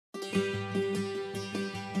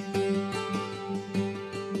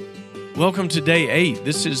Welcome to day 8.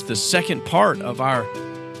 This is the second part of our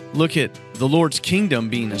look at the Lord's kingdom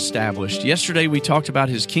being established. Yesterday we talked about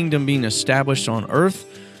His kingdom being established on earth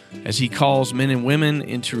as He calls men and women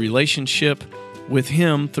into relationship with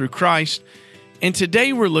Him through Christ. And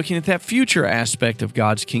today we're looking at that future aspect of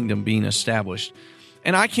God's kingdom being established.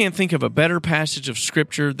 And I can't think of a better passage of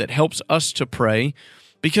Scripture that helps us to pray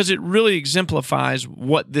because it really exemplifies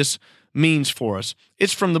what this means for us.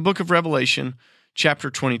 It's from the book of Revelation,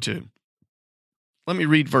 chapter 22. Let me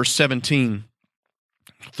read verse 17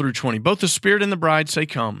 through 20. Both the Spirit and the bride say,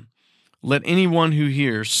 "Come." Let anyone who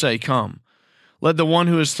hears say, "Come." Let the one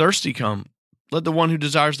who is thirsty come. Let the one who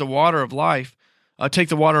desires the water of life take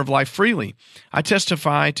the water of life freely. I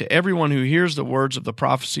testify to everyone who hears the words of the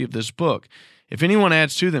prophecy of this book. If anyone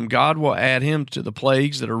adds to them, God will add him to the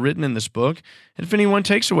plagues that are written in this book. And if anyone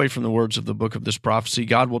takes away from the words of the book of this prophecy,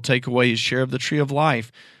 God will take away his share of the tree of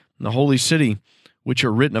life and the holy city, which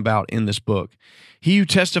are written about in this book. He who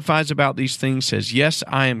testifies about these things says, "Yes,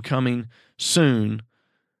 I am coming soon."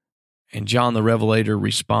 And John the Revelator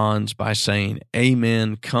responds by saying,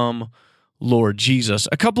 "Amen, come, Lord Jesus."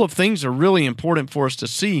 A couple of things are really important for us to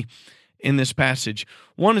see in this passage.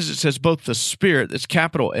 One is it says both the Spirit, that's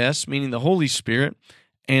capital S, meaning the Holy Spirit,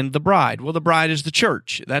 and the bride. Well, the bride is the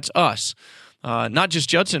church. That's us. Not just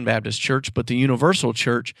Judson Baptist Church, but the universal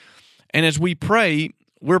church. And as we pray,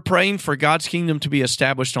 we're praying for God's kingdom to be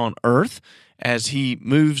established on earth as He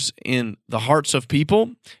moves in the hearts of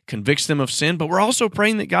people, convicts them of sin, but we're also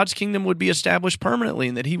praying that God's kingdom would be established permanently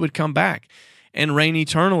and that He would come back and reign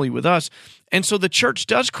eternally with us. And so the church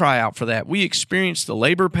does cry out for that. We experience the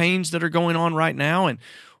labor pains that are going on right now, and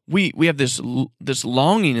we have this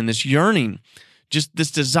longing and this yearning, just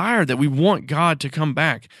this desire that we want God to come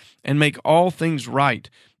back and make all things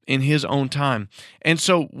right in His own time. And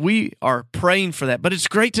so we are praying for that. But it's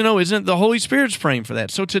great to know, isn't it? The Holy Spirit's praying for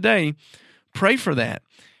that. So today, pray for that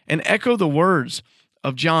and echo the words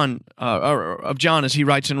of John as he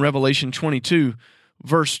writes in Revelation 22,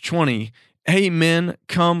 verse 20, "Amen,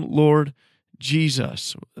 come, Lord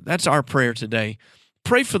Jesus." That's our prayer today.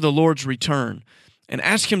 Pray for the Lord's return and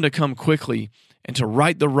ask Him to come quickly and to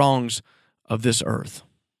right the wrongs of this earth.